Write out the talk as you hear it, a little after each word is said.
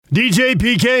DJ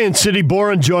PK and Cindy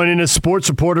Boren joining us, sports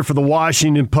reporter for the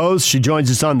Washington Post. She joins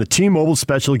us on the T-Mobile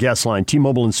special guest line.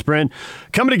 T-Mobile and Sprint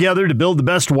coming together to build the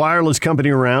best wireless company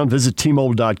around. Visit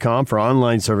T-Mobile.com for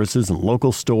online services and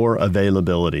local store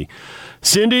availability.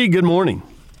 Cindy, good morning.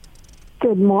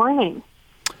 Good morning.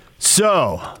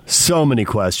 So many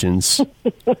questions.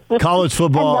 College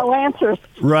football. And no answers.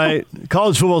 Right.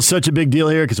 College football is such a big deal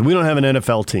here because we don't have an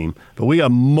NFL team, but we got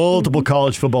multiple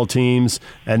college football teams,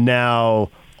 and now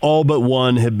all but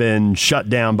one have been shut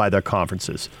down by their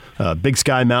conferences, Big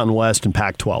Sky, Mountain West, and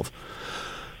Pac-12.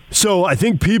 So I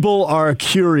think people are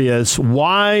curious,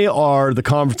 why are the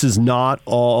conferences not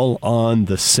all on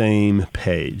the same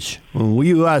page? When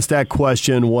you ask that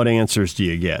question, what answers do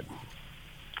you get?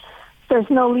 There's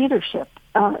no leadership,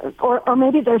 or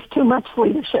maybe there's too much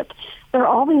leadership. There are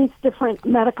all these different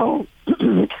medical,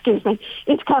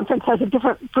 each conference has a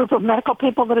different group of medical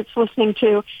people that it's listening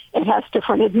to. It has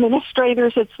different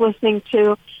administrators it's listening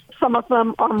to. Some of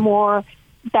them are more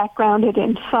backgrounded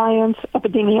in science,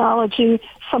 epidemiology,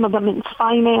 some of them in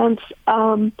finance.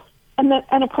 And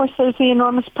of course, there's the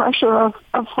enormous pressure of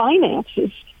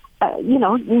finances.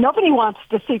 Nobody wants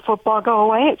to see football go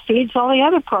away. It feeds all the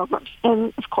other programs.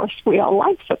 And, of course, we all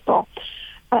like football.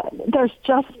 There's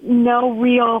just no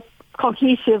real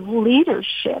cohesive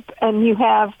leadership. And you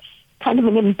have kind of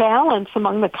an imbalance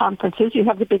among the conferences. You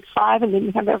have the Big Five, and then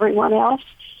you have everyone else.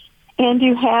 And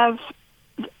you have,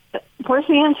 where's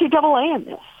the NCAA in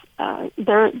this?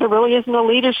 There really is no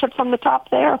leadership from the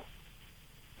top there.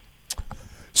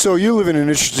 So you live in an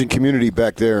interesting community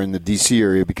back there in the D.C.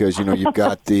 area because, you've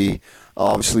got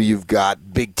obviously you've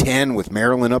got Big Ten with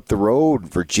Maryland up the road,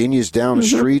 Virginia's down the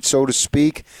street, so to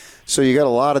speak. So you got a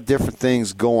lot of different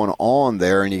things going on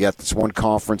there, and you got this one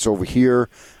conference over here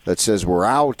that says we're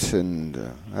out, and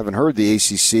I haven't heard the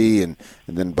ACC, and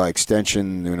then by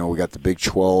extension, we got the Big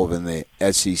 12 and the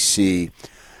SEC.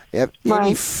 You have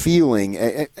any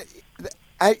feeling?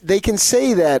 They can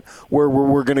say that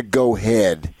we're going to go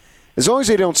ahead. As long as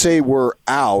they don't say we're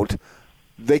out,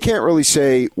 they can't really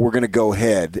say we're going to go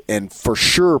ahead and for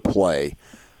sure play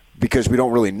because we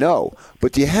don't really know.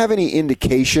 But do you have any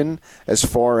indication as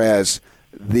far as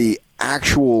the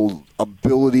actual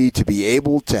ability to be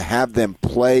able to have them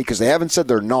play? Because they haven't said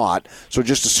they're not, so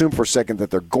just assume for a second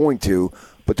that they're going to.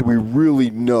 But do we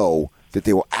really know that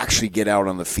they will actually get out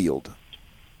on the field?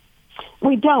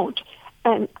 We don't.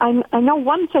 And I know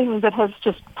one thing that has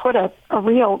just put a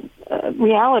real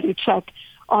reality check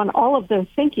on all of their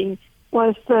thinking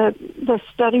was the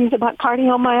studies about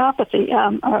cardiomyopathy,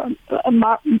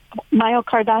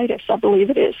 myocarditis, I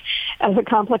believe it is, as a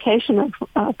complication of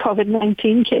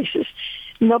COVID-19 cases.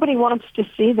 Nobody wants to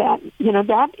see that.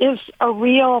 That is a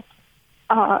real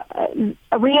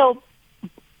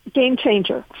game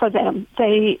changer for them.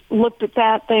 They looked at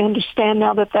that. They understand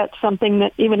now that that's something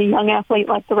that even a young athlete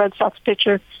like the Red Sox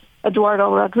pitcher,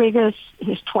 Eduardo Rodriguez,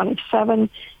 he's 27.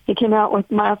 He came out with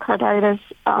myocarditis.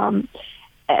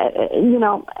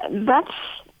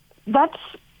 That's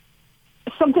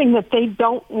something that they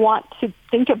don't want to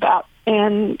think about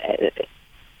and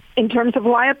in terms of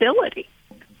liability.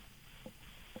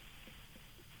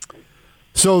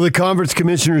 So the conference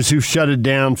commissioners who shut it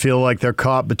down feel like they're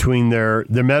caught between their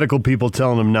medical people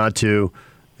telling them not to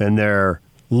and their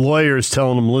lawyers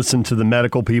telling them listen to the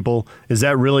medical people. Is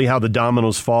that really how the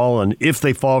dominoes fall? And if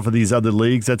they fall for these other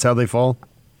leagues, that's how they fall?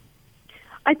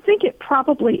 I think it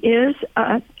probably is.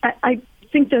 I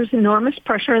think there's enormous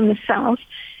pressure in the South.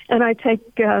 And I take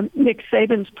Nick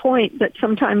Saban's point that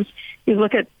sometimes you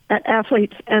look at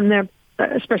athletes and they're,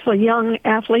 especially young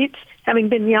athletes, having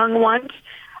been young once,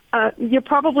 you're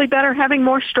probably better having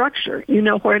more structure. You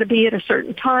know where to be at a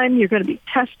certain time. You're going to be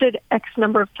tested X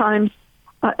number of times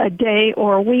a day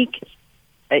or a week.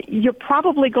 You're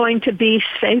probably going to be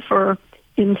safer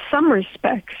in some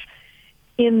respects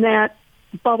in that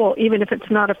bubble, even if it's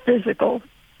not a physical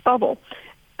bubble.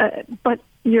 But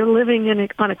you're living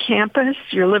on a campus,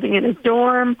 you're living in a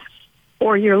dorm,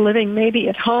 or you're living maybe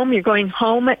at home. You're going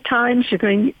home at times. You're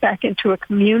going back into a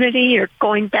community. You're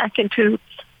going back into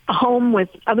a home with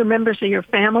other members of your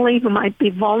family who might be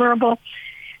vulnerable.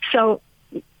 So,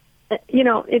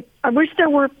 I wish there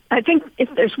were, I think if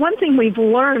there's one thing we've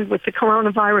learned with the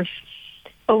coronavirus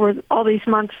over all these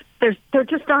months, there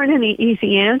just aren't any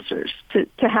easy answers to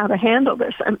how to handle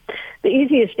this. And the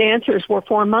easiest answers were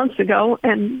 4 months ago,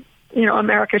 and,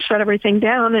 America shut everything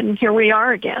down, and here we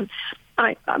are again.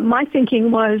 My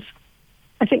thinking was,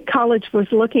 I think college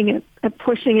was looking at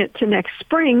pushing it to next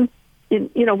spring,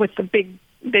 with the Big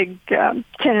 10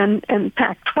 and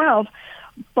Pac-12,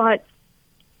 but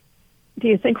do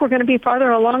you think we're going to be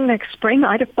farther along next spring?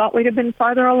 I'd have thought we'd have been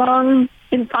farther along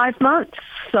in 5 months.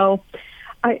 So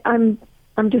I'm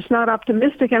just not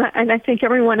optimistic, and I think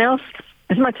everyone else,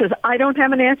 as much as I don't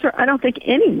have an answer, I don't think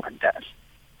anyone does.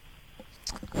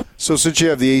 So since you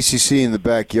have the ACC in the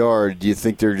backyard, do you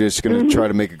think they're just going to try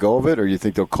to make a go of it, or do you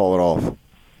think they'll call it off?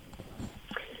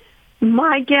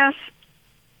 My guess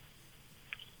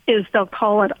is they'll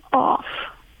call it off,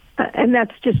 and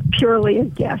that's just purely a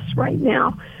guess right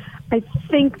now. I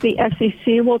think the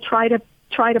SEC will try to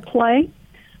play.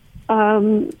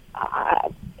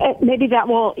 Maybe that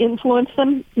will influence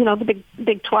them. You know, the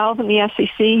Big 12 and the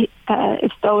SEC.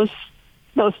 If those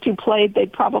two played,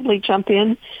 they'd probably jump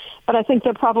in. But I think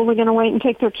they're probably going to wait and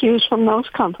take their cues from those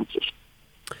conferences.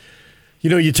 You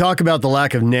know, you talk about the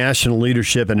lack of national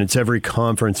leadership, and it's every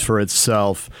conference for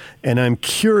itself. And I'm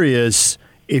curious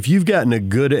if you've gotten a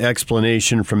good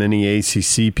explanation from any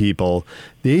ACC people.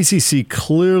 The ACC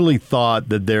clearly thought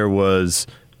that there was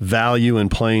value in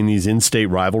playing these in-state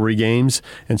rivalry games,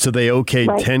 and so they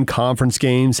okayed 10 conference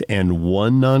games and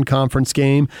 1 non-conference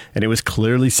game, and it was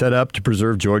clearly set up to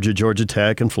preserve Georgia, Georgia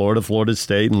Tech, and Florida, Florida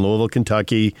State, and Louisville,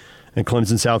 Kentucky, and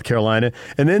Clemson, South Carolina.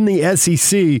 And then the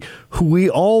SEC, who we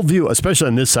all view, especially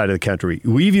on this side of the country,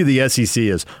 we view the SEC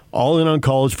as all in on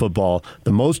college football,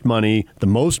 the most money, the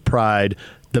most pride,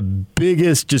 the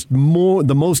biggest,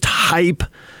 the most hype,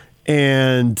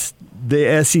 and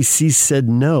the SEC said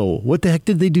no. What the heck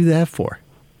did they do that for?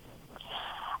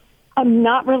 I'm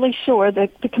not really sure. The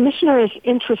commissioner is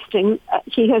interesting.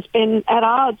 He has been at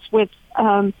odds with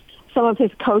some of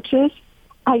his coaches.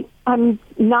 I'm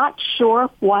not sure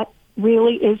what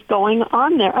really is going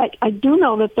on there. I do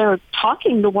know that they're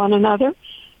talking to one another,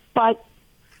 but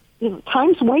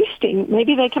time's wasting.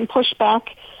 Maybe they can push back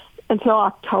until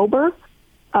October,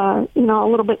 a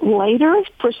little bit later,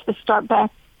 push the start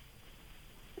back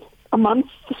a month,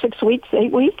 6 weeks,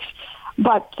 8 weeks.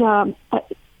 But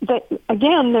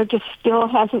again, there just still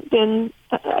hasn't been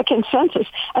a consensus.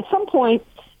 At some point,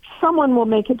 someone will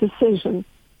make a decision,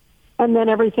 and then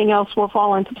everything else will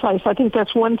fall into place. I think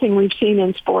that's one thing we've seen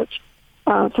in sports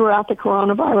throughout the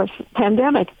coronavirus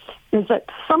pandemic, is that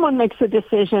someone makes a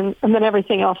decision, and then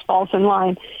everything else falls in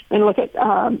line. And look at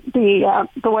the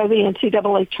way the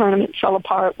NCAA tournament fell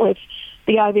apart with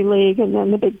the Ivy League and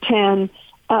then the Big Ten.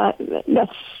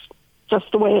 That's just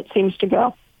the way it seems to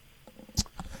go.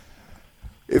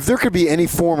 If there could be any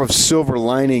form of silver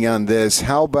lining on this,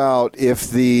 how about if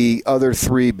the other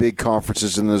 3 big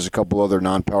conferences, and there's a couple other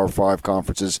non-Power 5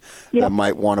 conferences that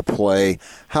might want to play,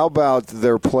 how about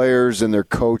their players and their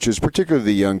coaches, particularly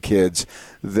the young kids,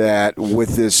 that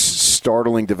with this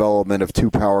startling development of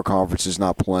 2 power conferences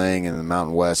not playing in the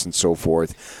Mountain West and so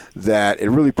forth, that it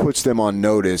really puts them on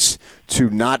notice to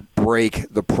not break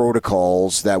the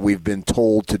protocols that we've been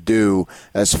told to do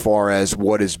as far as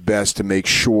what is best to make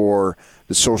sure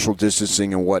the social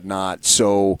distancing and whatnot.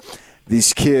 So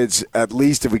these kids, at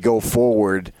least if we go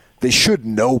forward, they should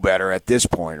know better at this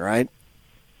point, right?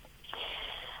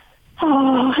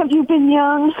 Oh, have you been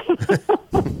young?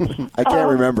 I can't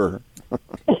remember.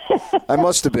 I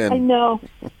must have been. I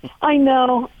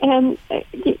know. And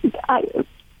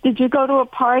did you go to a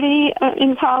party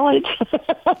in college?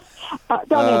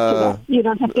 Don't answer that. You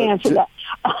don't have to answer that.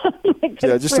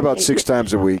 Yeah, just about 6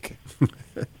 times a week.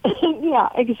 Yeah,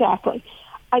 exactly.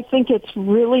 I think it's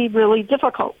really, really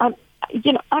difficult. I've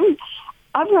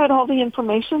read all the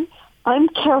information. I'm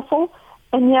careful,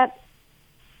 and yet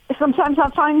sometimes I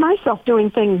find myself doing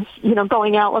things,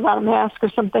 going out without a mask or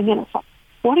something, and it's like,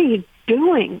 what are you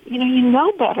doing? You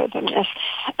know better than this.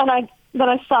 And then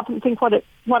I stop and think what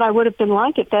I would have been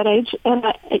like at that age, and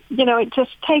it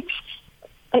just takes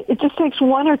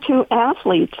 1 or 2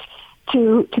 athletes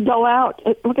to go out.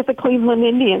 Look at the Cleveland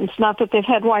Indians. Not that they've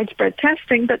had widespread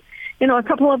testing, but a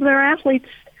couple of their athletes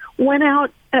went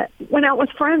out with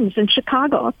friends in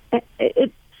Chicago.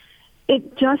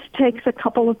 It just takes a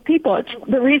couple of people. It's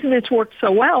the reason it's worked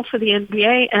so well for the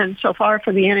NBA and so far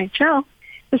for the NHL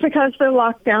is because they're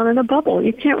locked down in a bubble.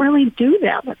 You can't really do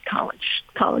that with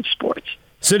college sports.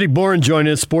 Cindy Boren joined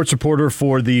us, sports reporter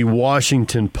for the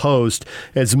Washington Post.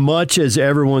 As much as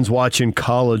everyone's watching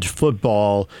college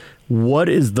football, what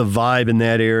is the vibe in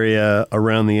that area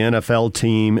around the NFL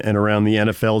team and around the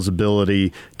NFL's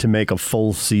ability to make a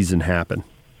full season happen?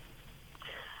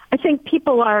 I think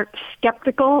people are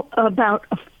skeptical about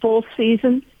a full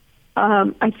season.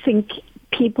 I think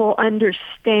people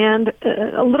understand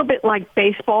a little bit like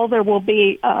baseball. There will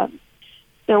be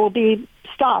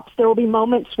stops. There will be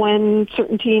moments when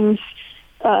certain teams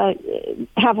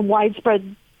have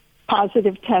widespread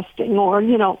positive testing, or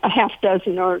a half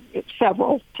dozen or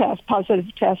several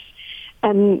positive tests,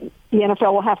 and the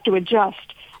NFL will have to adjust.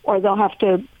 or they'll have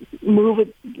to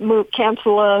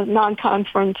cancel a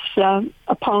non-conference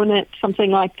opponent,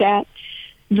 something like that.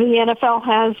 The NFL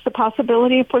has the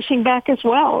possibility of pushing back as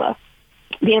well.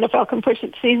 The NFL can push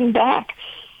its season back.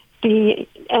 The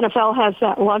NFL has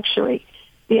that luxury.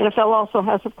 The NFL also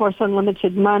has, of course,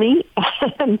 unlimited money.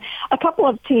 And a couple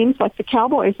of teams, like the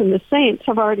Cowboys and the Saints,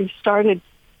 have already started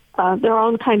their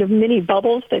own kind of mini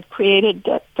bubbles they've created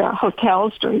at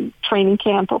hotels during training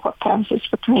camp, or what passes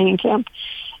for training camp.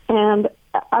 And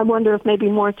I wonder if maybe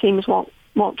more teams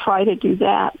won't try to do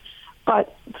that.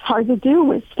 But it's hard to do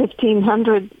with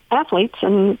 1,500 athletes.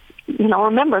 And,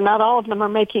 remember, not all of them are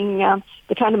making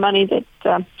the kind of money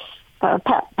that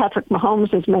Patrick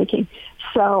Mahomes is making.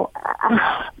 So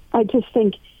I just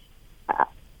think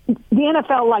the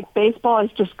NFL, like baseball,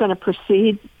 is just going to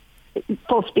proceed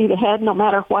full speed ahead no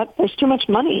matter what. There's too much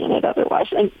money in it otherwise.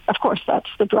 And, of course, that's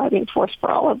the driving force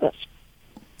for all of this.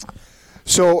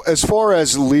 So as far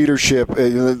as leadership,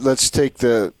 let's take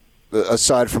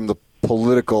aside from the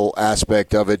political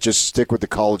aspect of it, just stick with the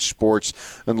college sports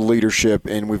and leadership,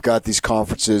 and we've got these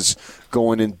conferences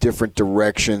going in different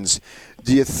directions.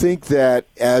 Do you think that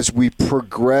as we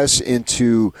progress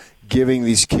into giving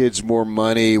these kids more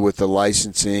money with the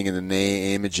licensing and the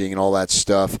name imaging and all that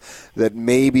stuff, that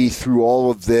maybe through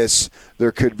all of this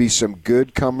there could be some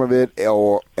good come of it,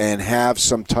 and have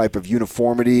some type of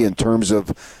uniformity in terms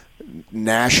of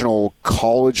national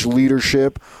college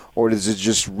leadership? Or does it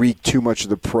just wreak too much of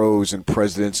the pros and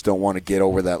presidents don't want to get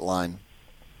over that line?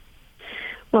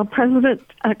 Well,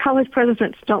 college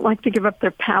presidents don't like to give up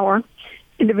their power.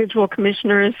 Individual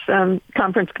commissioners,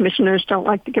 conference commissioners don't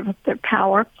like to give up their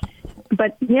power.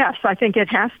 But yes, I think it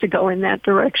has to go in that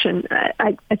direction.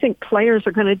 I think players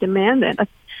are going to demand it.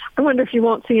 I wonder if you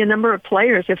won't see a number of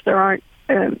players if there aren't,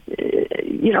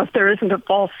 if there isn't a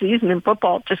fall season in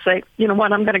football, just say, you know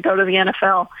what, I'm going to go to the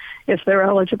NFL if they're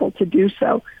eligible to do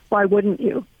so. Why wouldn't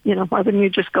you? Why wouldn't you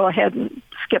just go ahead and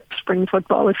skip spring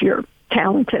football if you're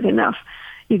talented enough?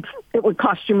 It would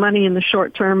cost you money in the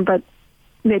short term, but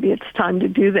maybe it's time to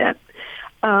do that.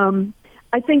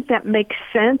 I think that makes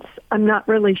sense. I'm not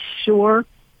really sure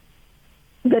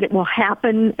that it will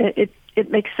happen. It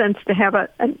makes sense to have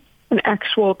an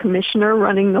actual commissioner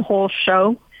running the whole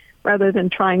show rather than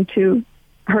trying to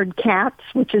herd cats,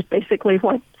 which is basically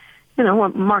what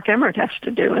Mark Emmert has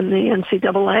to do in the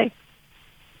NCAA.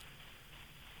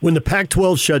 When the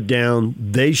Pac-12 shut down,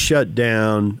 they shut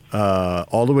down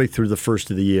all the way through the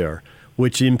first of the year,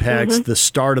 which impacts the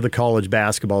start of the college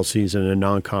basketball season and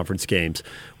non-conference games,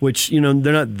 which, they're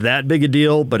not that big a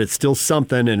deal, but it's still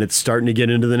something, and it's starting to get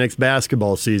into the next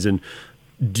basketball season.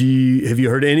 Have you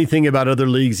heard anything about other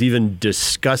leagues even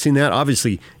discussing that?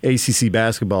 Obviously, ACC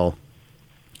basketball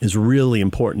is really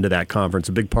important to that conference,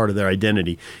 a big part of their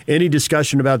identity. Any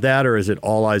discussion about that, or is it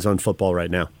all eyes on football right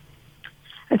now?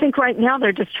 I think right now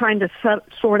they're just trying to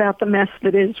sort out the mess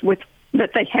that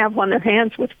they have on their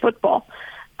hands with football.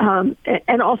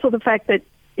 And also the fact that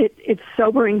it's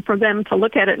sobering for them to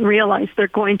look at it and realize they're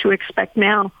going to expect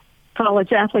now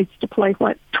college athletes to play,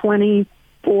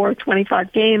 24,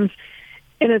 25 games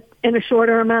in a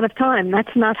shorter amount of time.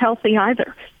 That's not healthy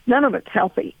either. None of it's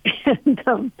healthy,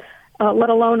 and let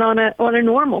alone on a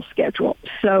normal schedule.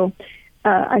 So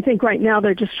I think right now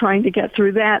they're just trying to get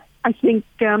through that. I think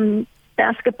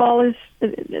basketball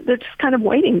they're just kind of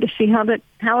waiting to see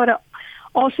how it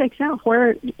all shakes out.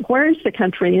 Where is the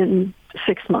country in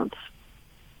 6 months?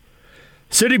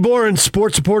 Cindy Boren,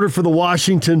 sports reporter for the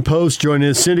Washington Post, joining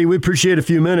us. Cindy, we appreciate a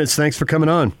few minutes. Thanks for coming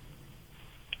on.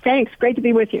 Thanks. Great to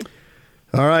be with you.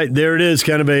 All right, there it is,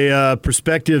 kind of a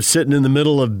perspective sitting in the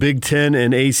middle of Big Ten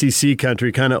and ACC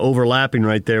country, kind of overlapping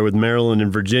right there with Maryland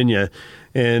and Virginia.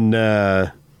 And,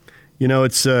 I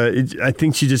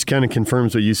think she just kind of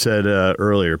confirms what you said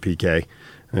earlier, PK.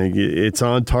 It's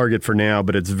on target for now,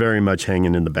 but it's very much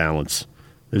hanging in the balance.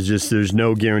 There's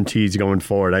no guarantees going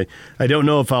forward. I don't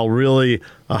know if I'll really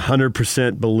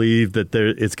 100% believe that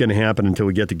it's going to happen until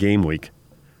we get to game week.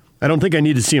 I don't think I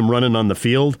need to see them running on the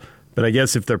field, but I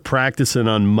guess if they're practicing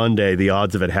on Monday, the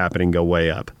odds of it happening go way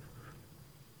up.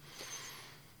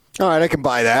 All right, I can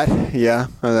buy that. Yeah,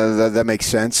 that makes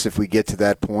sense if we get to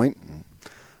that point.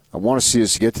 I want to see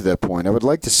us get to that point. I would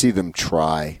like to see them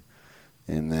try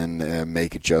and then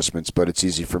make adjustments, but it's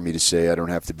easy for me to say. I don't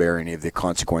have to bear any of the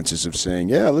consequences of saying,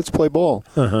 yeah, let's play ball.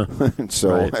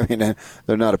 So, right. I mean,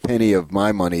 there's not a penny of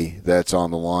my money that's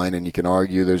on the line, and you can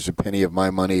argue there's a penny of my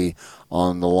money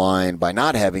on the line by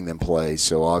not having them play.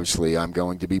 So, obviously, I'm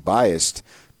going to be biased.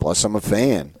 Plus, I'm a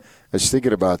fan. I was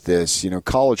thinking about this.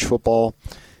 College football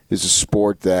is a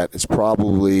sport that is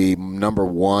probably number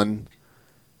one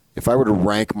if I were to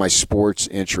rank my sports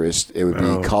interest, it would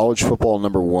be college football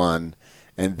number 1,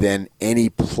 and then any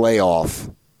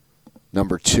playoff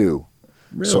number 2.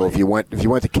 Really? So if you went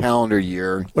to calendar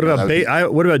year, what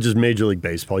about just Major League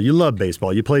Baseball? You love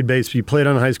baseball. You played You played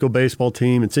on a high school baseball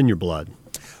team. It's in your blood.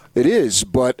 It is,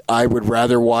 but I would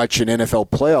rather watch an NFL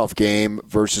playoff game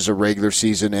versus a regular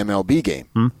season MLB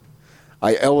game.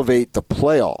 I elevate the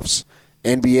playoffs,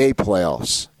 NBA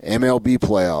playoffs, MLB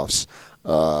playoffs,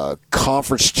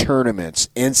 conference tournaments,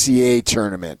 NCAA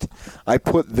tournament. I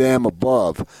put them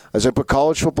above, as I put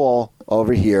college football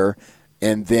over here,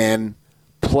 and then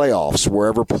playoffs,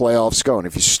 wherever playoffs go. And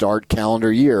if you start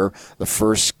calendar year, the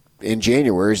first in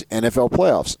January is NFL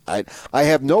playoffs. I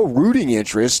have no rooting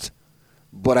interest,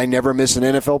 but I never miss an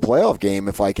NFL playoff game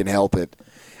if I can help it.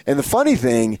 And the funny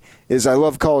thing is I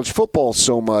love college football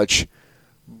so much,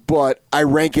 but I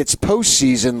rank its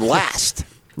postseason last.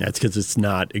 That's because it's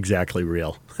not exactly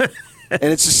real. And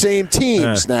it's the same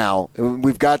teams now.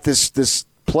 We've got this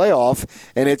playoff,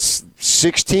 and it's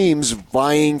 6 teams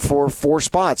vying for 4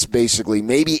 spots, basically,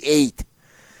 maybe 8.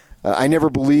 I never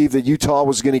believed that Utah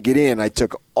was going to get in. I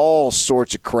took all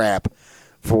sorts of crap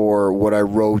for what I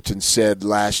wrote and said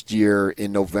last year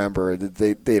in November.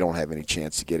 They don't have any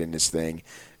chance to get in this thing.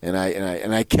 And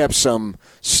I kept some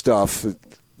stuff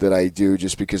that I do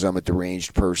just because I'm a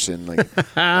deranged person. Like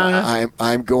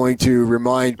I'm going to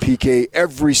remind PK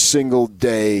every single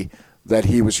day that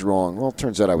he was wrong. Well, it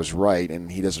turns out I was right,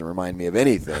 and he doesn't remind me of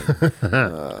anything.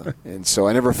 And so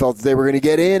I never felt that they were going to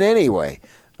get in anyway.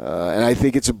 And I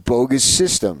think it's a bogus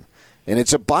system. And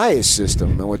it's a bias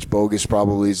system, which bogus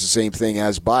probably is the same thing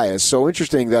as bias. So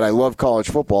interesting that I love college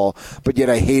football, but yet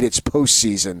I hate its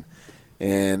postseason.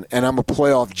 And I'm a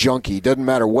playoff junkie. Doesn't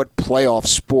matter what playoff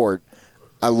sport.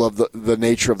 I love the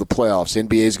nature of the playoffs.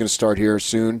 NBA is going to start here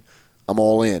soon. I'm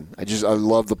all in. I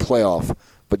love the playoff.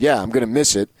 But, yeah, I'm going to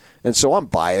miss it. And so I'm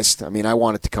biased. I mean, I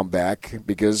want it to come back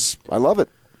because I love it.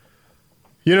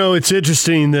 You know, it's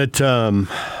interesting that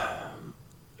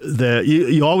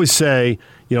you always say,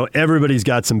 you know, everybody's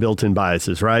got some built-in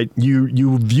biases, right?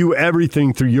 You view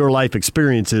everything through your life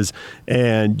experiences,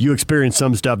 and you experience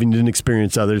some stuff and you didn't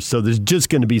experience others. So there's just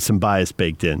going to be some bias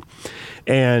baked in.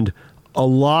 And a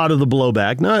lot of the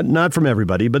blowback, not from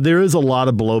everybody, but there is a lot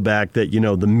of blowback that, you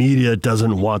know, the media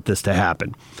doesn't want this to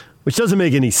happen, which doesn't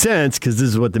make any sense because this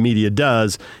is what the media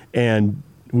does. And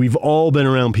we've all been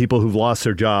around people who've lost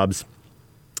their jobs,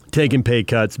 taken pay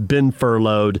cuts, been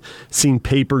furloughed, seen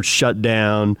papers shut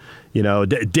down. You know,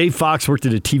 Dave Fox worked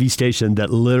at a TV station that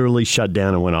literally shut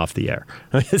down and went off the air.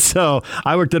 So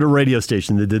I worked at a radio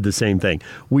station that did the same thing.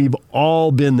 We've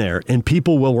all been there, and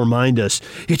people will remind us,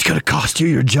 it's going to cost you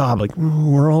your job. Like,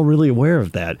 we're all really aware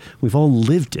of that. We've all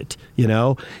lived it, you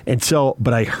know? And so,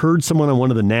 but I heard someone on one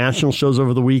of the national shows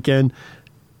over the weekend,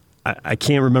 I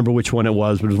can't remember which one it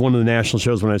was, but it was one of the national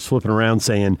shows when I was flipping around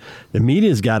saying the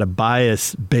media's got a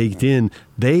bias baked in.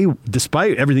 They,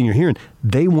 despite everything you're hearing,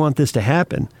 they want this to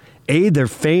happen. A, they're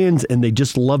fans and they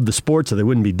just love the sport, so they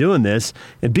wouldn't be doing this.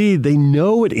 And B, they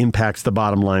know it impacts the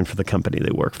bottom line for the company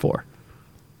they work for.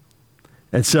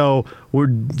 And so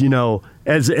we're, you know,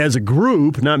 as a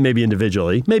group, not maybe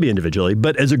individually,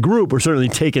 but as a group, we're certainly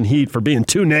taking heat for being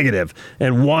too negative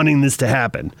and wanting this to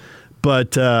happen.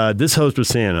 But this host was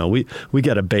saying, oh, we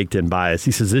got a baked-in bias.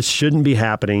 He says this shouldn't be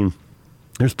happening.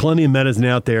 There's plenty of medicine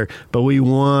out there, but we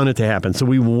want it to happen, so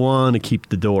we want to keep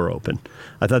the door open.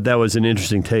 I thought that was an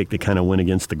interesting take that kind of went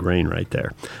against the grain right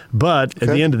there. But at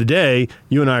the end of the day,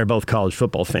 you and I are both college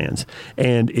football fans.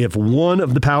 And if one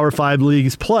of the Power 5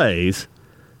 leagues plays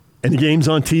and the game's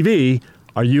on TV,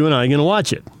 are you and I going to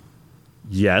watch it?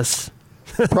 Yes.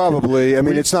 Probably. I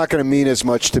mean, it's not going to mean as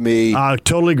much to me.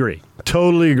 Totally agree.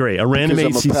 A random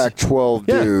because I'm a Pac-12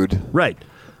 dude. Right.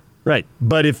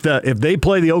 But if they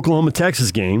play the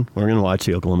Oklahoma-Texas game, we're going to watch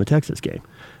the Oklahoma-Texas game.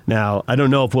 Now, I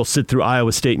don't know if we'll sit through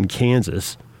Iowa State and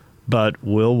Kansas, but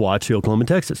we'll watch the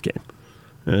Oklahoma-Texas game.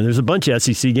 There's a bunch of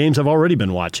SEC games I've already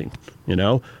been watching. You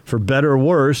know, for better or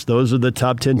worse, those are the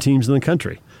top 10 teams in the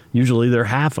country. Usually they're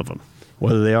half of them,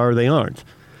 whether they are or they aren't.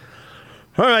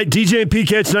 All right, DJ and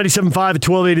PK, it's 97.5 at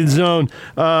 1280 The Zone.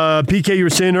 PK, you were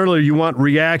saying earlier you want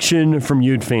reaction from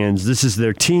Ute fans. This is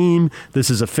their team. This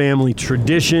is a family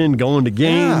tradition, going to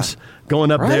games,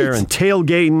 going up there and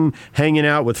tailgating, hanging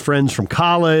out with friends from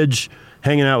college,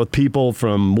 hanging out with people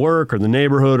from work or the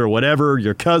neighborhood or whatever,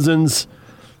 your cousins,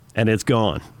 and it's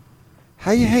gone.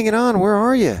 How you hanging on? Where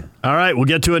are you? All right, we'll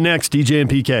get to it next. DJ and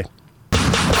PK.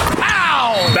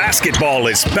 Ow! Basketball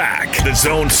is back. The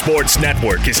Zone Sports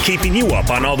Network is keeping you up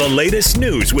on all the latest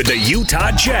news with the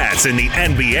Utah Jazz and the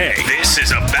NBA. This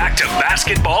is a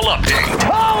back-to-basketball update.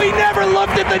 Oh, he never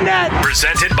looked at the net.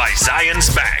 Presented by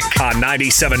Zions Bank on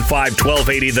 97.5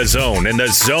 1280 The Zone and the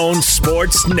Zone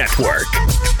Sports Network.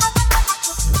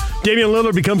 Damian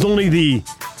Lillard becomes only the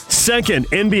second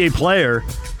NBA player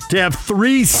to have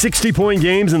 3 60-point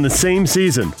games in the same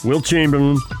season. Wilt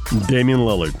Chamberlain and Damian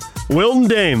Lillard. Wilt and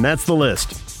Dame, that's the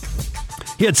list.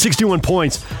 He had 61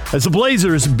 points as the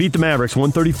Blazers beat the Mavericks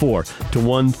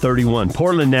 134-131.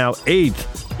 Portland now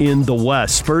 8th in the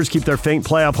West. Spurs keep their faint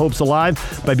playoff hopes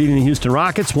alive by beating the Houston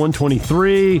Rockets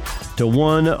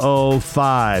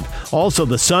 123-105. Also,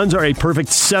 the Suns are a perfect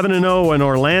 7-0 in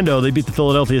Orlando. They beat the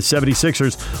Philadelphia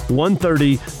 76ers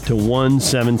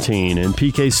 130-117. And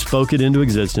PK spoke it into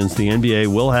existence. The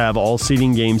NBA will have all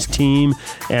seeding games team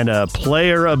and a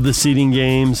player of the seeding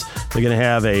games. They're going to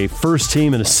have a first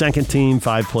team and a second team,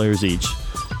 5 players each.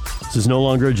 This is no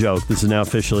longer a joke. This is now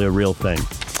officially a real thing.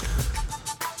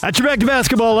 That's your Back to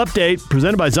Basketball update,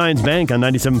 presented by Zions Bank on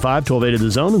 97.5, 1280 The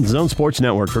Zone and the Zone Sports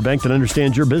Network. For a bank that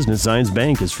understands your business, Zions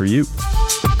Bank is for you.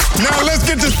 Now let's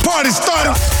get this party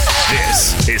started.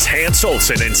 This is Hans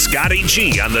Olsen and Scotty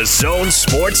G on the Zone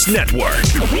Sports Network.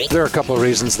 There are a couple of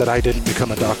reasons that I didn't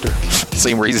become a doctor.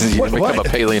 Same reasons you didn't become a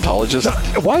paleontologist?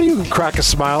 Why do you crack a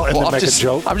smile and then make a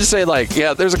joke? I'm just saying,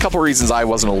 there's a couple of reasons I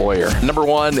wasn't a lawyer. Number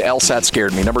 1, LSAT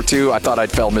scared me. Number 2, I thought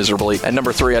I'd fail miserably. And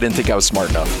number 3, I didn't think I was smart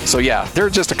enough. So yeah, there are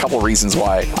just a couple of reasons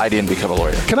why I didn't become a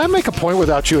lawyer. Can I make a point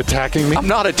without you attacking me? I'm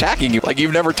not attacking you.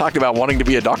 You've never talked about wanting to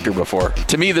be a doctor before.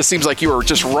 To me, this seems like you were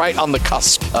just right on the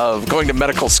cusp of going to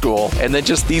medical school, and then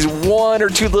just these 1 or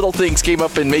 2 little things came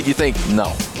up and made you think,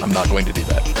 no, I'm not going to do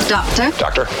that. Doctor.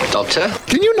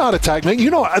 Can you not attack me?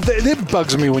 It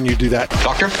bugs me when you do that.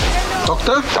 Doctor.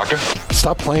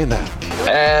 Stop playing that.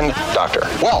 And doctor.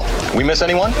 Well, we miss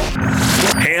anyone?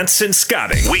 Hans and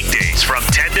Scotty, weekdays from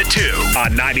 10 to 2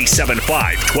 on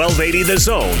 97.5, 1280 The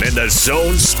Zone and the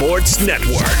Zone Sports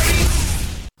Network.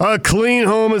 A clean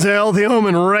home is a healthy home,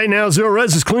 and right now Zero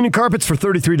Res is cleaning carpets for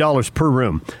 $33 per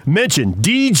room. Mention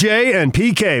DJ and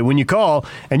PK when you call,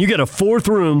 and you get a 4th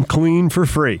room clean for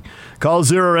free. Call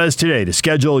Zero Res today to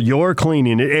schedule your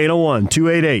cleaning at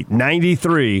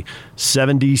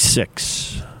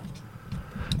 801-288-9376.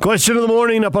 Question of the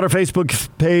morning up on our Facebook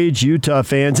page, Utah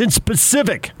fans. In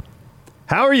specific,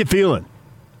 how are you feeling?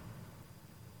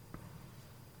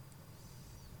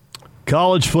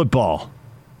 College football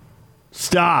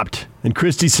stopped. And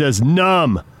Christy says,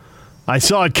 numb. I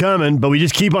saw it coming, but we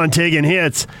just keep on taking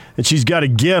hits. And she's got a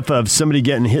gif of somebody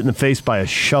getting hit in the face by a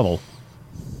shovel.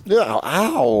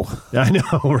 Ow. I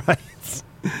know, right?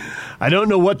 I don't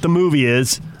know what the movie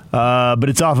is, but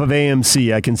it's off of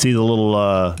AMC. I can see the little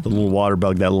water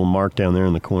bug, that little mark down there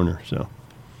in the corner. So,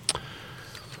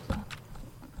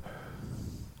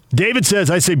 David says,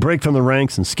 I say break from the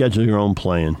ranks and schedule your own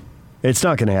playing. It's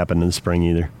not going to happen in the spring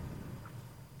either.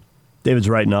 David's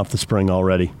writing off the spring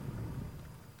already.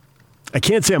 I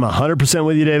can't say I'm 100%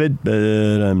 with you, David, but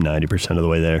I'm 90% of the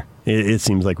way there. It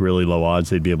seems like really low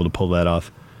odds they'd be able to pull that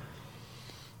off.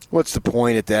 What's the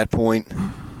point at that point?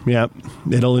 Yeah,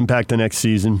 it'll impact the next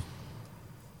season.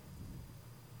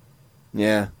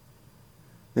 Yeah.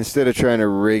 Instead of trying to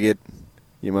rig it,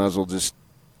 you might as well just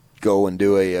go and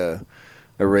do a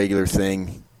regular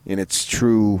thing in its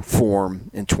true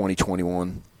form in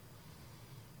 2021.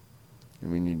 I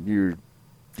mean,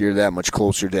 you're that much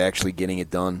closer to actually getting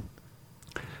it done.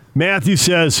 Matthew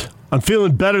says, I'm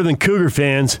feeling better than Cougar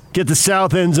fans. Get the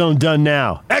south end zone done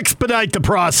now. Expedite the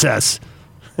process.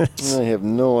 I have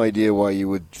no idea why you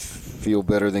would feel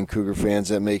better than Cougar fans.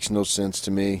 That makes no sense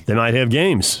to me. They might have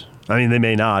games. I mean, they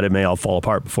may not. It may all fall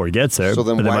apart before he gets there. So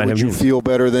then why would you feel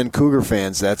better than Cougar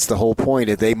fans? That's the whole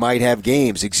point. They might have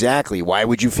games. Exactly. Why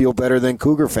would you feel better than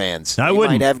Cougar fans? I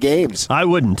wouldn't. They might have games. I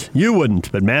wouldn't. You wouldn't,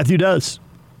 but Matthew does.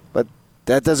 But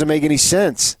that doesn't make any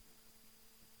sense.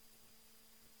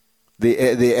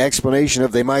 The explanation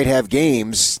of they might have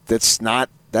games, that's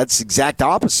exact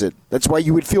opposite. That's why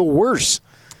you would feel worse.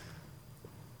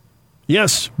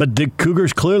 Yes, but the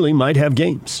Cougars clearly might have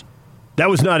games. That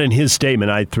was not in his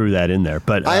statement. I threw that in there.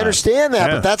 But I understand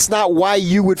that, but that's not why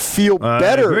you would feel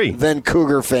better than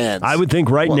Cougar fans. I would think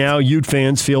now Ute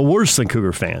fans feel worse than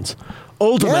Cougar fans.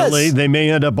 Ultimately, they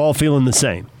may end up all feeling the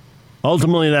same.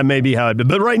 Ultimately, that may be how it.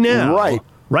 But right now,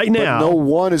 but no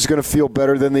one is going to feel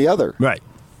better than the other. Right.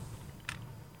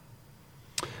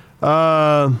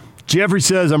 Jeffrey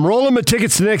says, I'm rolling my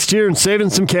tickets to next year and saving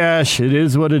some cash. It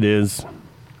is what it is.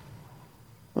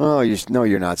 Oh,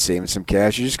 you're not saving some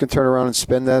cash. You're just going to turn around and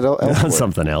spend that elsewhere.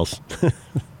 Something else.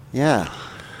 Yeah.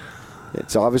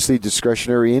 It's obviously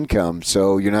discretionary income,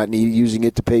 so you're not using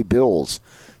it to pay bills.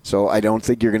 So I don't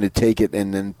think you're going to take it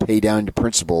and then pay down the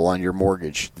principal on your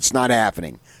mortgage. It's not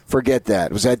happening. Forget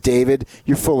that. Was that David?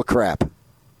 You're full of crap.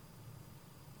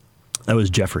 That was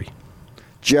Jeffrey.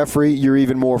 Jeffrey, you're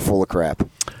even more full of crap.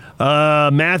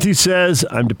 Matthew says,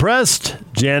 I'm depressed.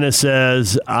 Janice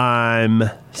says, I'm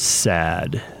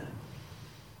sad.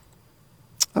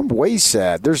 I'm way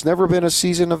sad. There's never been a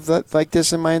season of that like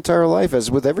this in my entire life,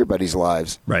 as with everybody's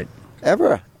lives. Right.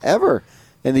 Ever.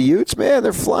 And the Utes, man,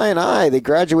 they're flying high. They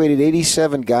graduated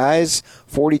 87 guys,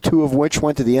 42 of which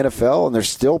went to the NFL, and they're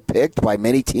still picked by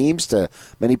many teams to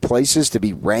many places to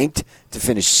be ranked to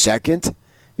finish second.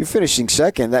 You're finishing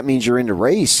second, that means you're in the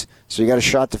race, so you got a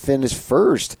shot to finish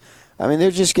first. I mean,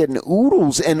 they're just getting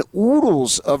oodles and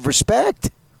oodles of respect.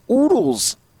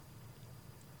 Oodles.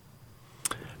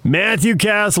 Matthew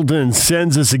Castleton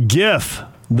sends us a GIF.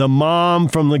 The mom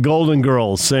from the Golden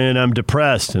Girls saying, I'm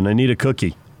depressed and I need a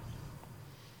cookie.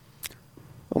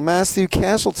 Well, Matthew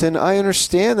Castleton, I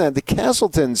understand that. The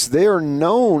Castletons, they are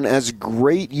known as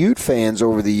great Ute fans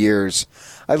over the years.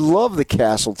 I love the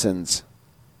Castletons.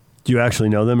 Do you actually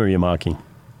know them, or are you mocking?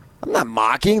 I'm not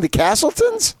mocking the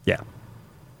Castletons. Yeah.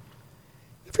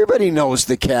 Everybody knows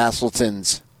the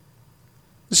Castletons.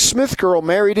 The Smith girl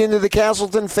married into the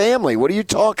Castleton family. What are you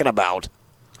talking about?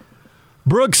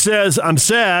 Brooks says, I'm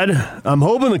sad. I'm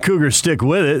hoping the Cougars stick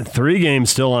with it. 3 games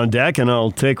still on deck, and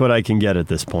I'll take what I can get at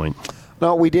this point.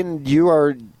 No, we didn't. You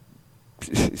are.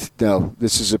 No,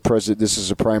 this is a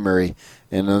primary,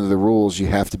 and under the rules, you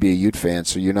have to be a Ute fan,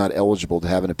 so you're not eligible to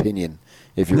have an opinion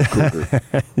if you're a Cougar.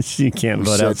 You can't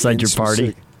vote outside your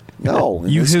party. No, in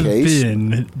you this have case,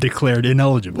 been declared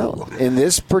ineligible. No, in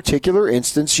this particular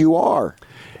instance, you are.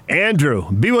 Andrew,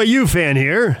 BYU fan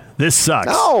here. This sucks.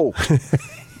 No,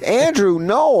 Andrew,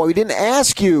 no, we didn't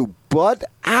ask you. Butt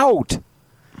out.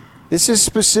 This is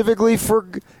specifically for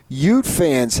Ute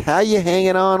fans. How you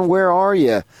hanging on? Where are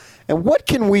you? And what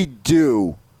can we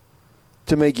do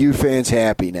to make Ute fans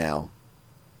happy now?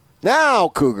 Now,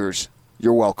 Cougars,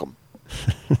 you're welcome.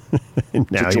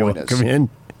 Now you're welcome in.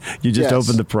 You just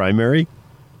opened the primary?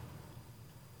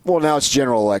 Well, now it's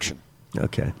general election.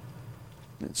 Okay.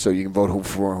 So you can vote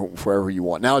for whoever you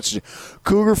want. Now it's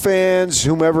Cougar fans,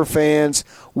 whomever fans.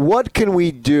 What can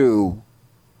we do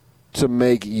to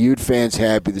make Ute fans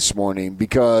happy this morning?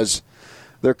 Because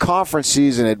their conference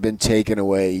season had been taken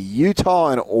away. Utah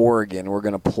and Oregon were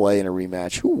going to play in a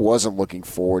rematch. Who wasn't looking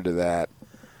forward to that?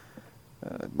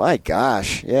 My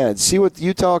gosh. Yeah, and see what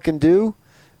Utah can do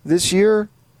this year?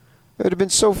 It would have been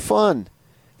so fun.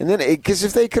 And then, because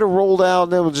if they could have rolled out,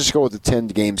 then we'll just go with the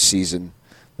 10-game season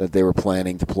that they were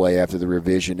planning to play after the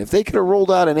revision. If they could have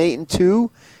rolled out an 8-2, you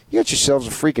got yourselves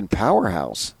a freaking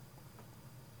powerhouse.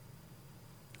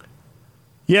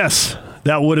 Yes,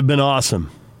 that would have been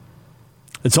awesome.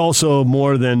 It's also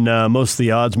more than most of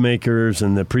the odds makers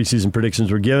and the preseason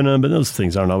predictions were giving them, but those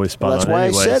things aren't always spot on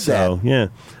anyway. That's why I said that. Yeah,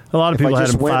 a lot of people had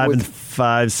them 5-5,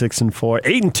 6-4,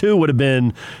 8-2 would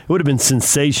have been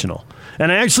sensational.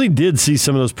 And I actually did see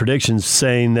some of those predictions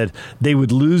saying that they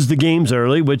would lose the games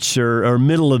early, which are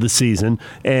middle of the season,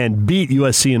 and beat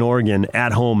USC and Oregon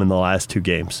at home in the last 2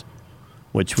 games,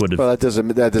 which would have that doesn't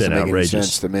make outrageous. any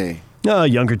sense to me. No, a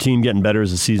younger team getting better as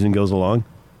the season goes along.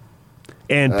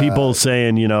 And people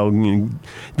saying,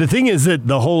 the thing is that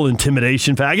the whole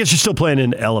intimidation I guess you're still playing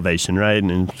in elevation, right?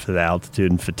 And for the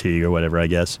altitude and fatigue or whatever, I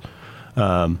guess.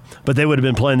 But they would have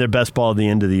been playing their best ball at the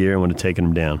end of the year and would have taken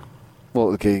them down. Well,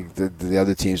 okay, the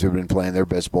other teams have been playing their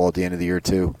best ball at the end of the year,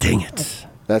 too. Dang it.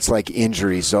 That's like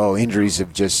injuries. Oh, injuries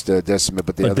have just decimated.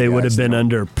 But they would have been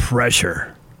under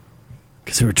pressure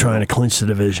because they were trying to clinch the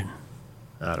division.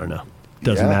 I don't know.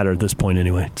 Doesn't matter at this point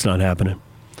anyway. It's not happening.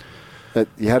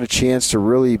 You had a chance to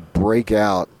really break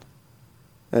out.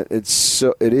 It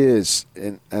is,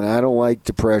 and I don't like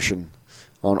depression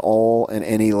on all and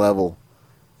any level.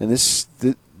 And this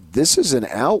is an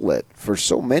outlet for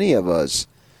so many of us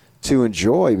to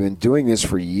enjoy. We've been doing this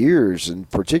for years, and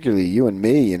particularly you and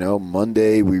me.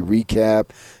 Monday we recap.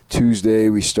 Tuesday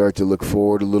we start to look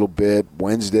forward a little bit.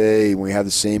 Wednesday we have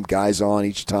the same guys on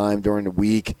each time during the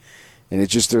week, and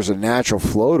there's a natural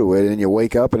flow to it. And you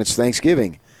wake up and it's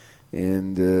Thanksgiving.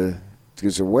 And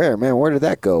because where did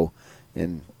that go?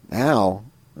 And now,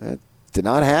 to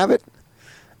not have it,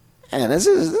 and this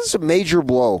is a major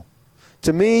blow.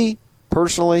 To me,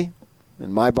 personally,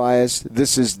 in my bias,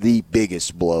 this is the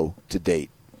biggest blow to date.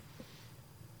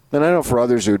 And I know for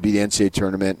others it would be the NCAA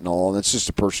tournament and all, and it's just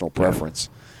a personal preference.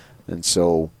 And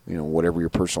so, whatever your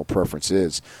personal preference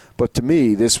is. But to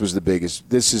me, this is the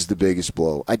biggest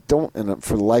blow. And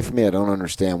for the life of me, I don't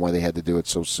understand why they had to do it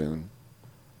so soon.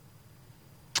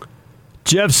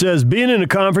 Jeff says, being in a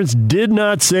conference did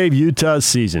not save Utah's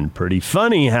season. Pretty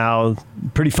funny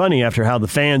after how the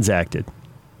fans acted.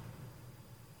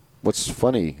 What's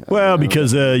funny? Well,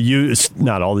 because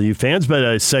not all the Ute fans, but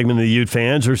a segment of the Ute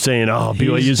fans were saying,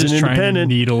 BYU's an independent.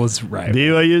 Needle is right.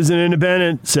 BYU's an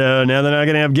independent, so now they're not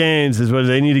going to have games. Is what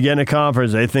they need to get in a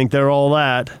conference. They think they're all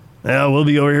that. Well, we'll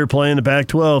be over here playing the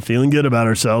Pac-12, feeling good about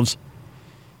ourselves.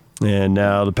 And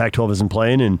now the Pac-12 isn't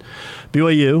playing, and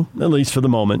BYU, at least for the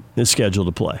moment, is scheduled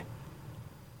to play.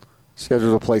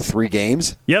 Scheduled to play 3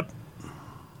 games? Yep.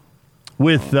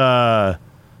 With, is the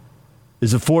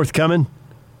 4th coming?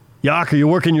 Yak, are you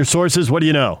working your sources? What do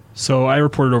you know? So I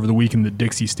reported over the weekend that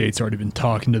Dixie State's already been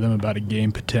talking to them about a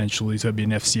game potentially, so it'd be an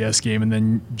FCS game. And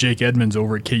then Jake Edmonds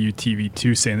over at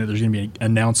KUTV2 saying that there's going to be an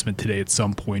announcement today at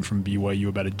some point from BYU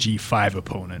about a G5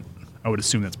 opponent. I would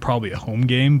assume that's probably a home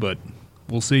game, but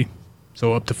we'll see.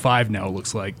 So up to 5 now, it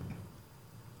looks like.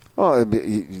 Oh,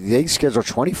 they schedule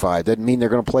 25. Doesn't mean they're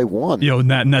going to play 1.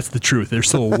 And that's the truth. There's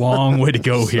still a long way to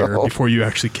go here before you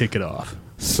actually kick it off.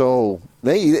 So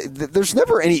there's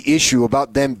never any issue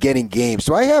about them getting games.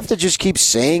 Do I have to just keep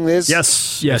saying this?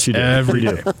 Yes, you do. Every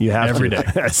day. You have every to.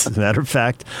 day. As a matter of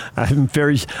fact, I'm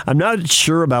not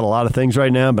sure about a lot of things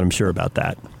right now, but I'm sure about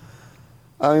that.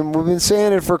 I mean, we've been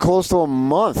saying it for close to a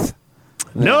month.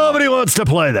 Nobody wants to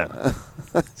play them.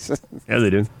 Yeah,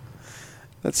 they do.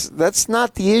 That's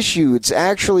not the issue. It's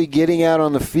actually getting out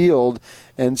on the field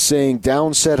and saying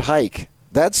down, set, hike.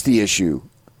 That's the issue.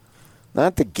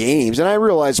 Not the games. And I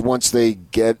realize once they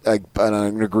get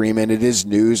an agreement, it is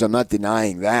news. I'm not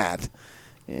denying that.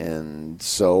 And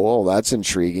so, that's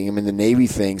intriguing. I mean, the Navy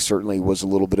thing certainly was a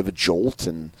little bit of a jolt,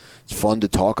 and it's fun to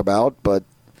talk about. But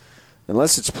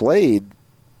unless it's played,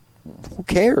 who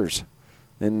cares?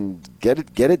 And get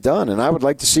it done. And I would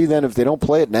like to see then, if they don't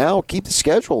play it now, keep the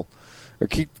schedule. Or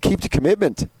keep the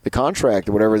commitment, the contract,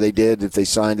 or whatever they did, if they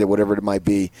signed it, whatever it might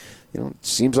be. It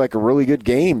seems like a really good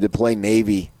game to play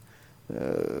Navy.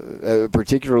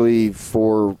 Particularly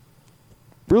for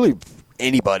really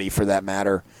anybody for that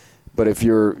matter. But if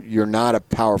you're not a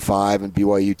Power 5 and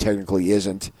BYU technically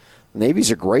isn't, Navy's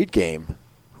a great game.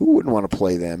 Who wouldn't want to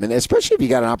play them? And especially if you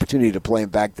got an opportunity to play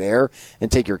them back there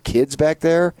and take your kids back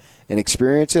there and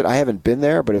experience it. I haven't been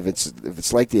there, but if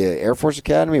it's like the Air Force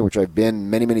Academy, which I've been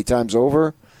many, many times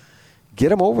over, get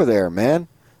them over there, man.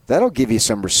 That'll give you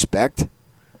some respect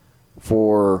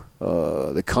for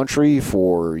the country,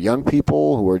 for young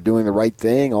people who are doing the right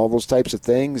thing, all those types of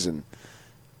things, and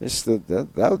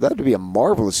that would be a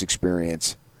marvelous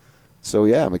experience. So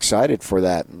yeah, I'm excited for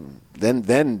that. And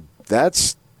then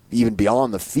that's even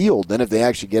beyond the field. Then if they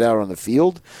actually get out on the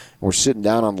field, and we're sitting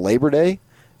down on Labor Day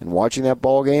and watching that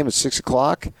ball game at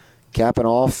 6:00, capping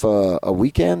off a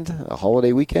weekend, a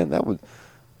holiday weekend, that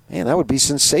would be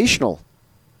sensational.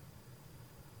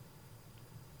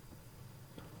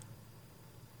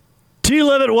 T.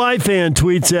 Levitt Y fan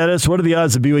tweets at us, what are the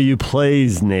odds that BYU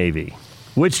plays Navy?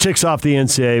 Which ticks off the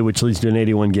NCAA, which leads to an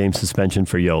 81-game suspension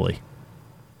for Yoli.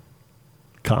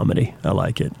 Comedy. I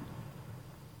like it.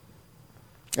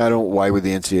 Why would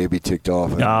the NCAA be ticked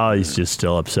off? Oh, he's just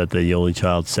still upset that Yoli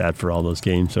Child sat for all those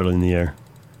games early in the year.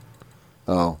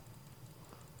 Oh.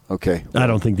 Okay. I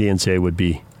don't think the NCAA would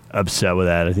be upset with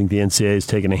that. I think the NCAA is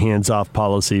taking a hands-off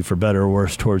policy for better or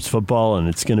worse towards football, and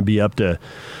it's going to be up to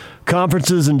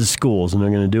conferences and to schools, and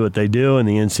they're going to do what they do, and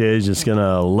the NCAA is just going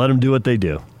to let them do what they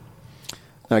do.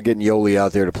 Not getting Yoli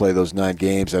out there to play those 9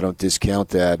 games, I don't discount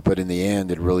that, but in the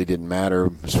end, it really didn't matter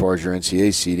as far as your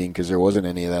NCAA seeding because there wasn't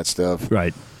any of that stuff.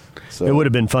 Right. So, it would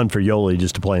have been fun for Yoli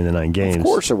just to play in the 9 games. Of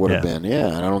course it would have been, yeah.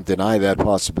 And I don't deny that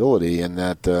possibility. And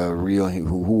that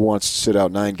who wants to sit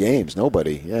out 9 games?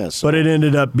 Nobody, yes. But it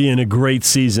ended up being a great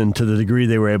season to the degree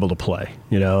they were able to play.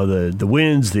 The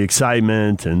wins, the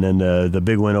excitement, and then the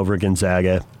big win over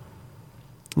Gonzaga.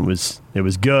 It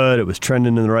was good. It was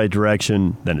trending in the right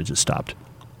direction. Then it just stopped.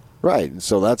 Right. And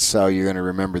so that's how you're going to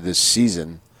remember this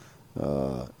season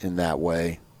in that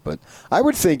way. But I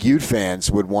would think Ute fans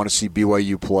would want to see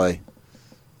BYU play.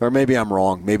 Or maybe I'm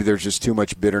wrong. Maybe there's just too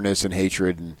much bitterness and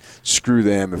hatred, and screw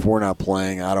them. If we're not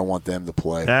playing, I don't want them to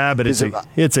play. But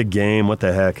it's a game. What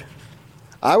the heck?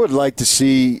 I would like to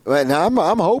see. And I'm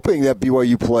hoping that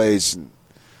BYU plays,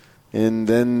 and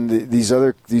then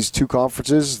these 2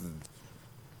 conferences,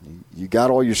 you got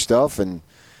all your stuff, and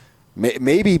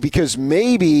maybe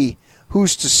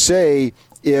who's to say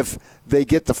if they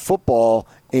get the football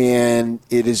and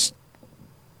it is.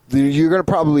 You're going to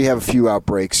probably have a few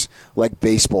outbreaks like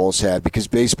baseball's had because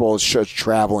baseball is such a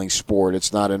traveling sport.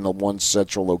 It's not in a one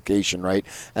central location, right,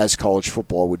 as college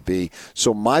football would be.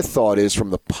 So my thought is, from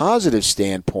the positive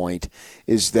standpoint,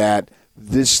 is that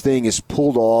this thing is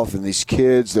pulled off, and these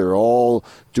kids, they're all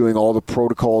doing all the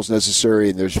protocols necessary,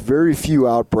 and there's very few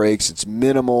outbreaks. It's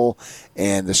minimal,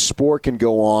 and the sport can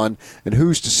go on. And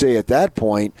who's to say at that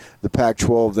point the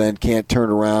Pac-12 then can't turn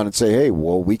around and say, hey,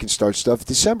 well, we can start stuff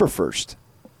December 1st.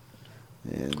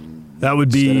 And that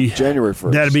would be January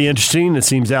 1st. That'd be interesting. It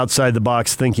seems outside the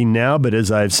box thinking now, but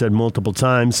as I've said multiple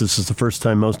times, this is the first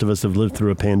time most of us have lived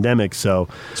through a pandemic. So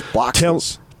it's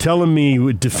boxes. Telling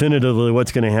me definitively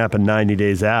what's going to happen 90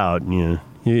 days out, you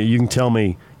can tell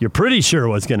me you're pretty sure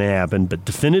what's going to happen, but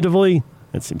definitively,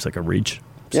 that seems like a reach.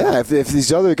 So. Yeah, if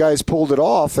these other guys pulled it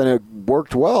off and it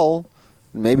worked well,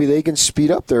 maybe they can speed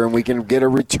up there and we can get a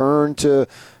return to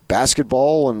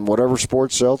basketball and whatever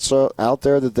sports else out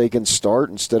there that they can start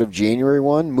instead of January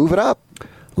 1. Move it up.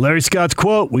 Larry Scott's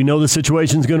quote, we know the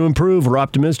situation's going to improve. We're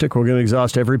optimistic. We're going to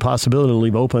exhaust every possibility and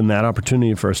leave open that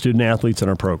opportunity for our student athletes and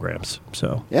our programs.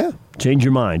 So, yeah, change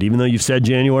your mind. Even though you've said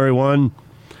January 1,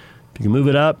 if you can move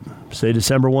it up, say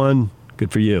December 1, good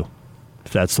for you,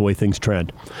 if that's the way things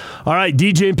trend. All right,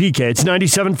 DJ and PK, it's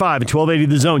 97.5 and 1280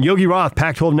 The Zone. Yogi Roth,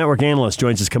 Pac-12 Network analyst,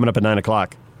 joins us coming up at 9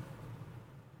 o'clock.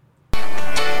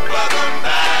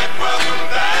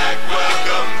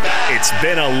 It's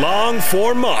been a long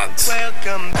 4 months.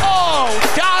 Welcome. Oh,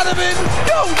 Donovan,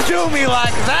 don't do me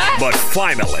like that. But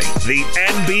finally, the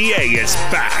NBA is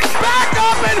back. Back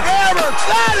up and hammer.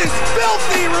 That is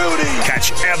filthy, Rudy.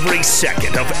 Catch every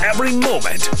second of every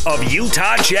moment of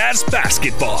Utah Jazz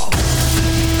basketball.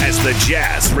 As the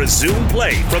Jazz resume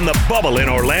play from the bubble in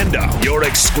Orlando, your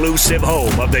exclusive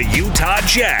home of the Utah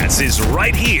Jazz is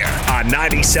right here on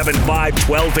 97.5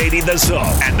 1280 The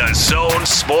Zone and the Zone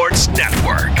Sports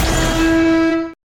Network.